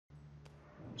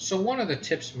So one of the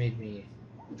tips made me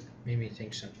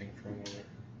think something for a moment.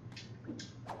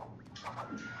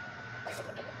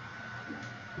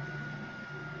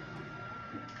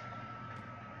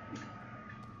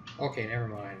 Okay, never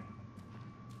mind.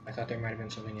 I thought there might have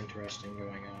been something interesting going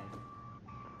on.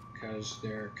 Because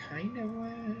there kind of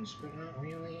was, but not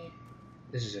really.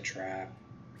 This is a trap.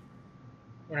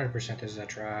 100% this is a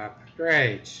trap.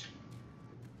 Great!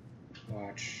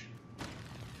 Watch.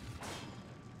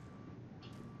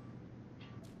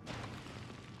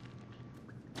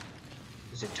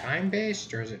 Is it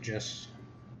time-based, or is it just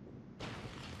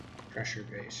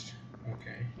pressure-based?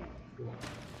 Okay, cool.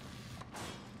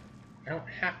 I don't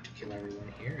have to kill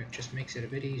everyone here, it just makes it a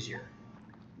bit easier.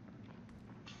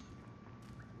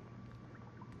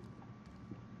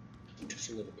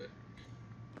 Just a little bit.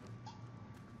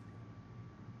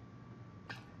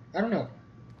 I don't know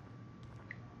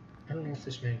if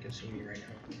this man can see me right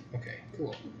now. Okay,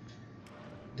 cool.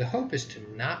 The hope is to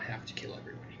not have to kill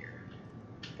everyone here.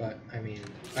 But, I mean,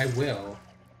 I will.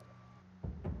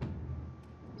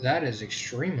 That is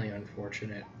extremely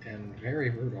unfortunate and very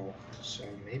brutal, so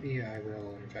maybe I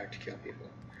will, in fact, kill people.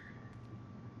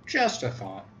 Just a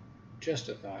thought. Just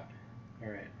a thought.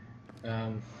 Alright.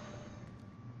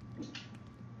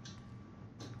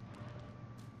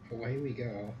 Away we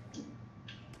go.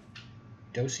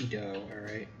 Do-si-do,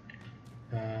 alright.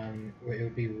 It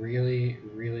would be really,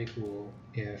 really cool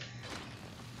if...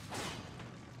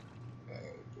 Oh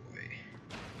boy.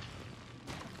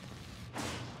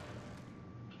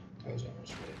 That was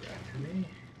almost really bad for me.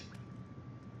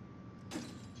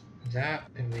 That,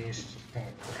 at least... Oh,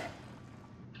 crap.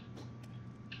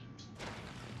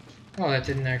 Oh, that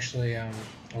didn't actually,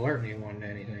 alert me on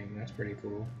anything. That's pretty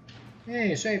cool.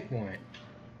 Hey, save point.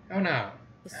 Oh, no.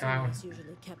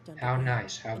 How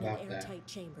nice. How about that?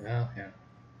 Chamber. Well, yeah.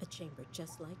 A chamber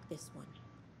just like this one.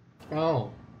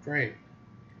 Oh, great.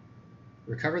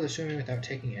 Recover the swimming without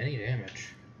taking any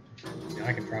damage. Yeah,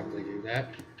 I can probably do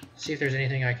that. See if there's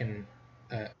anything I can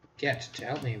get to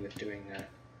help me with doing that.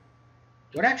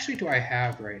 What actually do I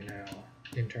have right now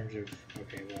in terms of...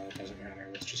 Okay, well, it doesn't matter.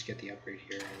 Let's just get the upgrade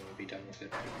here and we'll be done with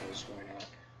it, because why not?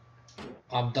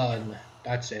 I'm done.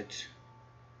 That's it.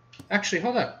 Actually,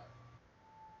 hold up.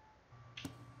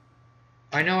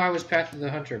 I know I was Path of the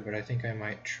Hunter, but I think I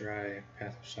might try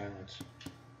Path of Silence.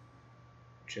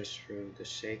 Just for the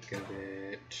sake of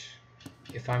it.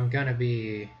 If I'm gonna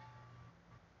be...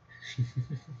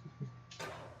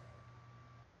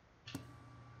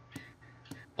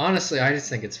 Honestly, I just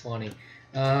think it's funny.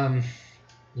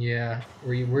 Yeah,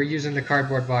 we're using the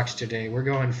cardboard box today. We're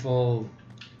going full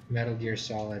Metal Gear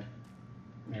Solid.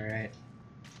 Alright.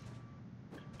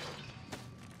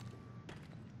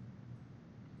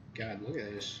 God, look at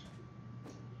this.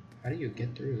 How do you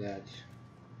get through that?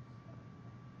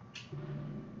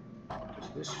 Is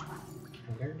this...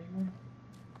 Are there anyone?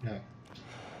 No.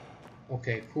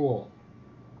 Okay, cool.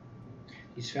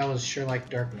 These fellas sure like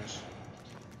darkness.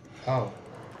 Oh.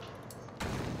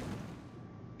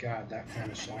 God, that kind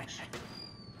of sucks.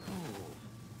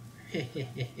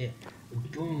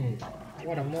 Boom.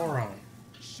 What a moron.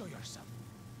 Show yourself.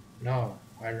 No,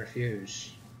 I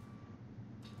refuse.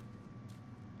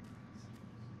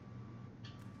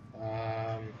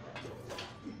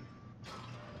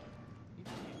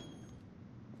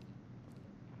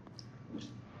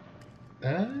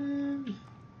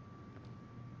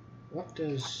 What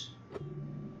does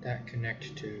that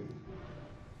connect to?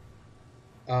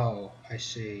 Oh, I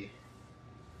see.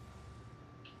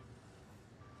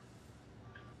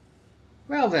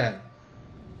 Well then,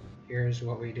 here's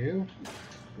what we do.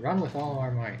 Run with all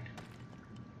our might.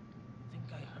 I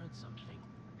think I heard something.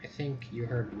 I think you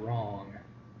heard wrong.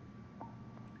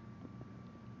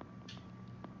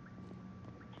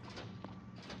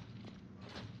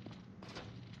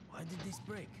 Why did this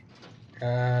break?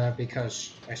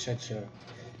 Because I said so.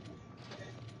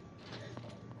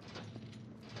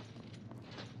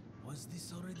 Was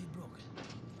this already broken?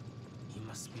 He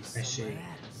must be I see. somewhere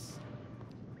else.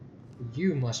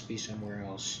 You must be somewhere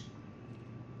else.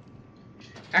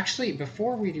 Actually,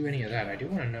 before we do any of that, I do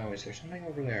want to know, is there something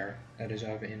over there that is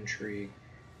of intrigue?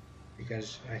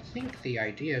 Because I think the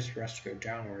idea is for us to go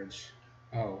downwards.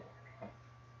 Oh.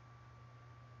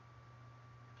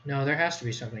 No, there has to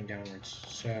be something downwards,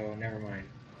 so never mind.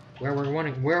 Where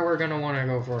we're gonna want to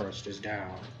go first is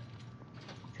down,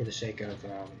 for the sake of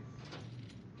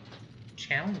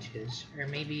challenges, or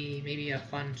maybe a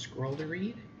fun scroll to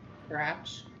read,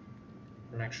 perhaps.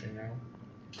 I don't actually know,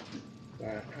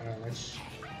 but let's.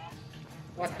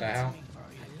 What the hell?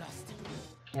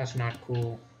 That's not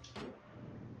cool.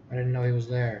 I didn't know he was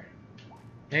there.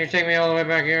 Can you take me all the way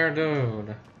back here,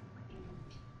 dude?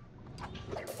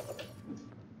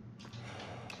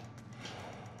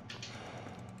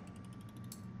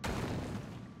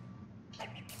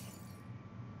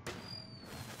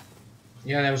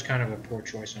 Yeah, that was kind of a poor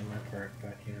choice on my part,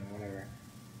 but, you know, whatever.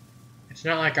 It's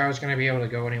not like I was going to be able to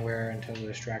go anywhere until the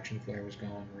distraction flare was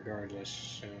gone,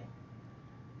 regardless, so...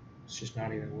 Let's just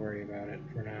not even worry about it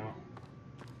for now.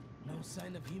 No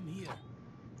sign of him here.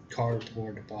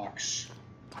 Cardboard box.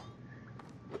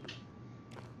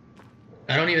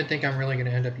 I don't even think I'm really going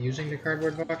to end up using the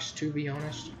cardboard box, to be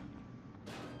honest.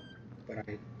 But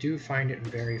I do find it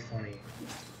very funny.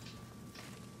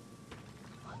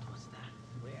 What was that?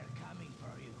 We're coming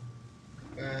for you.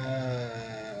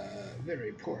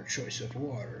 Very poor choice of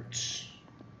words.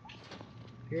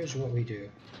 Here's what we do.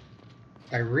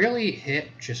 I really hit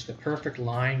just the perfect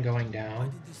line going Why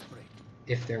down did this break?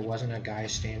 if there wasn't a guy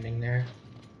standing there.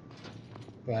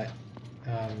 But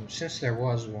since there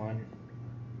was one,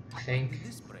 I think Did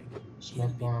this break? smoke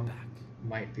He'll be bomb back.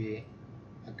 might be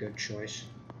a good choice,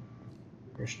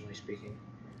 personally speaking.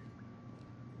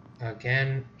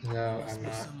 Again, though, Must I'm be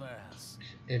not. somewhere else.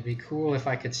 It'd be cool if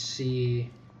I could see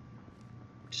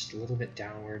just a little bit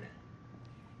downward.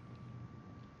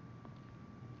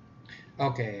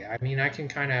 Okay, I mean, I can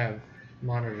kind of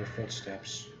monitor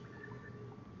footsteps.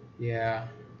 Yeah,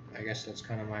 I guess that's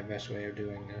kind of my best way of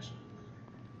doing this.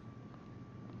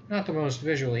 Not the most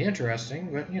visually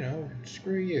interesting, but, you know,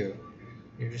 screw you.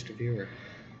 You're just a viewer.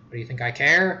 What do you think, I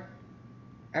care?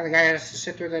 I think I have to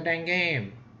sit through the dang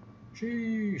game.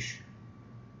 Sheesh.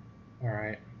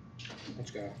 Alright, let's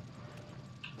go.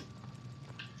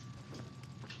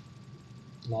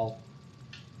 Lol.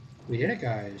 We did it,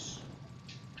 guys.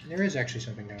 There is actually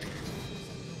something down here.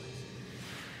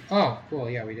 Oh, cool,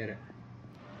 yeah, we did it.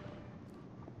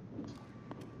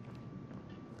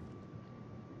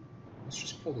 Let's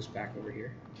just pull this back over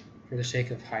here for the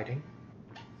sake of hiding,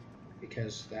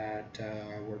 because that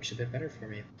works a bit better for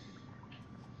me.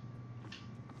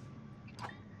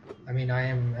 I mean, I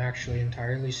am actually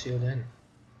entirely sealed in.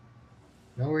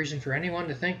 No reason for anyone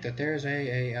to think that there's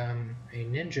a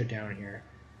ninja down here.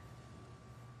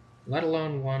 Let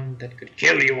alone one that could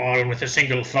kill you all with a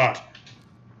single thought.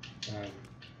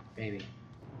 Maybe.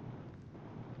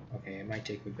 Okay, it might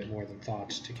take a bit more than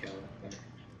thoughts to kill, but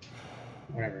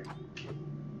whatever.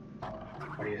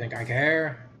 What do you think, I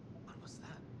care? What was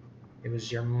that? It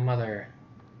was your mother.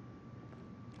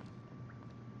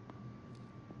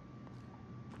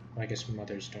 I guess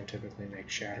mothers don't typically make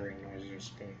shattering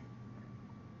noises,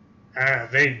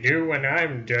 but... they do when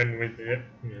I'm done with it.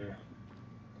 Yeah.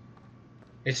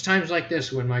 It's times like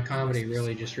this when my comedy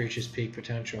really just reaches peak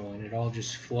potential and it all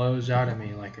just flows out of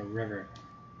me like a river.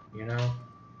 You know?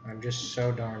 I'm just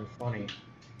so darn funny.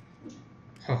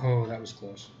 Oh, that was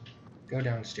close. Go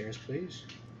downstairs, please.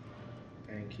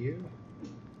 Thank you.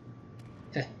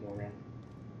 Heh, Moran.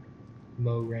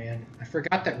 Moran. I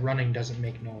forgot that running doesn't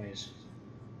make noise.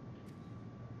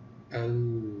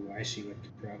 Oh, I see what the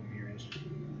problem here is.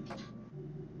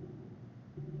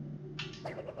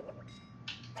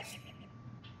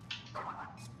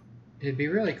 It'd be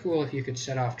really cool if you could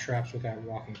set off traps without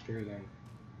walking through them.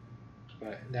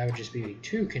 But that would just be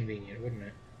too convenient, wouldn't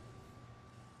it?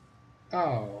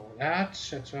 Oh, that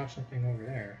sets off something over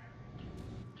there.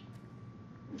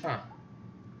 Huh.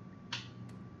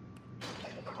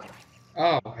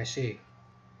 Oh, I see.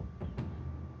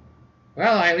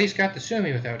 Well, I at least got the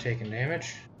Sumi without taking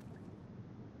damage.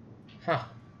 Huh.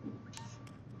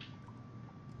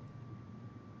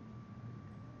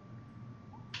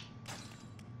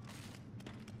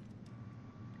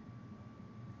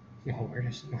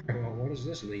 Well, what does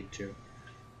this lead to?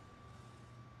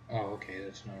 Oh, okay,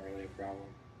 that's not really a problem.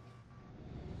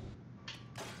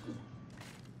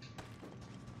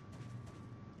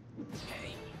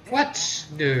 Hey, What?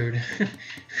 Dude.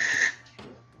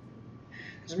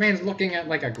 This man's looking at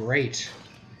like a grate.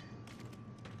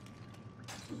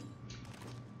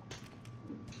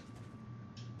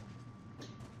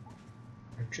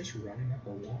 I'm just running up a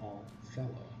wall, fellow.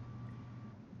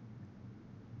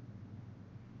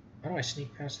 How do I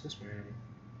sneak past this man?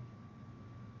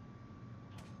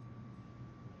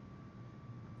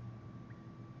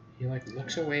 He like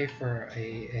looks away for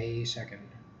a second.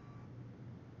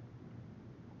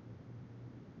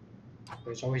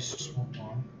 There's always smoke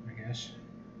on, I guess.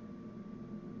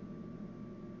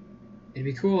 It'd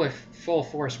be cool if full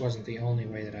force wasn't the only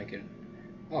way that I could...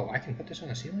 Oh, I can put this on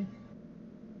the ceiling?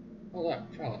 Hold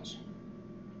up, fellas.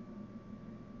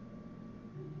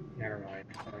 Never mind,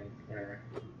 fine, whatever.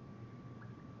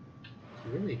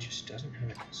 It really just doesn't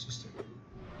have a consistent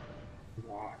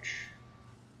watch.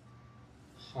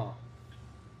 Huh.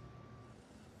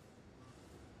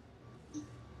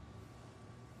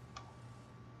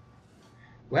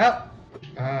 Well,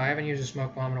 I haven't used a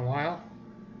smoke bomb in a while.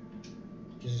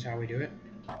 This is how we do it.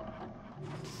 hello,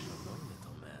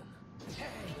 little man.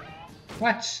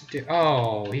 What?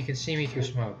 Oh, he can see me through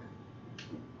smoke.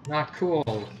 Not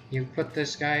cool. You put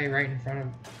this guy right in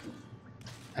front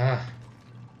of...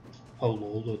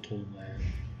 Hello, little man.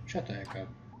 Shut the heck up.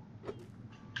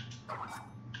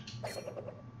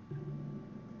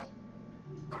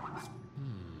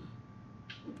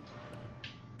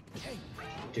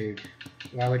 Dude,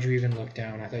 why would you even look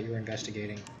down? I thought you were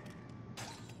investigating.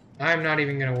 I'm not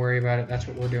even gonna worry about it. That's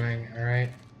what we're doing,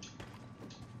 alright?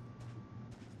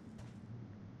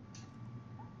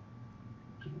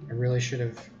 I really should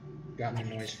have gotten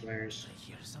the noise flares. I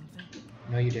hear something?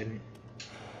 No, you didn't.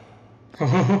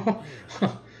 Nothing. Oh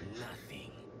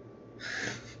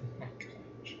my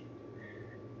gosh.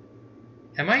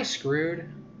 Am I screwed?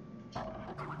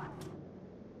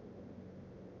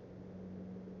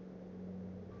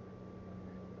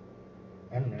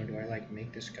 I don't know, do I like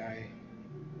make this guy...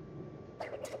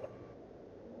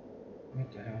 What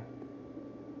the hell?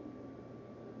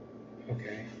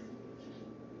 Okay.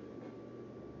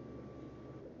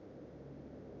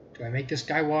 Do I make this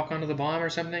guy walk onto the bomb or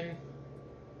something?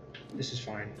 This is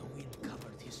fine. The wind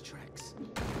covered his tracks.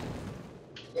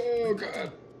 Oh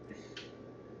god.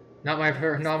 Not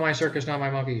my circus, not my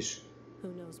monkeys.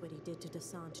 Who knows what he did to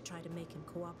Dasan to try to make him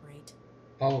cooperate?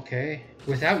 Okay.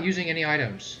 Without using any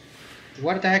items.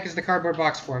 What the heck is the cardboard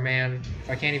box for, man?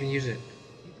 If I can't even use it.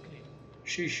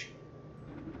 Sheesh.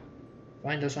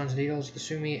 Find Dasan's needles, the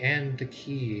Sumi, and the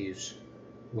keys.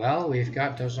 Well, we've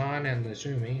got Dasan and the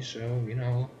Sumi, so, you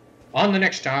know. On the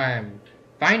next time,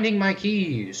 finding my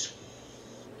keys.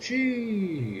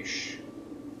 Sheesh.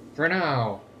 For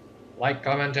now, like,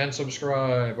 comment, and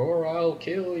subscribe, or I'll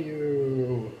kill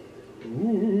you.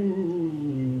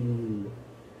 Ooh.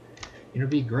 It'd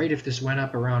be great if this went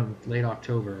up around late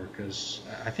October, because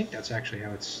I think that's actually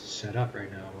how it's set up right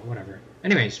now, but whatever.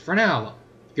 Anyways, for now,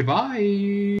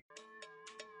 goodbye!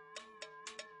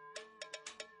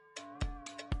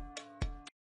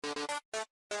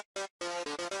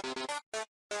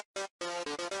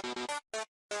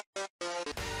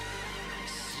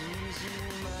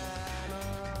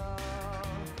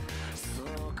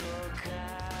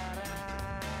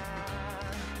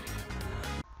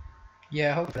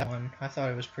 Yeah, I hope that one. I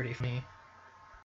thought it was pretty funny.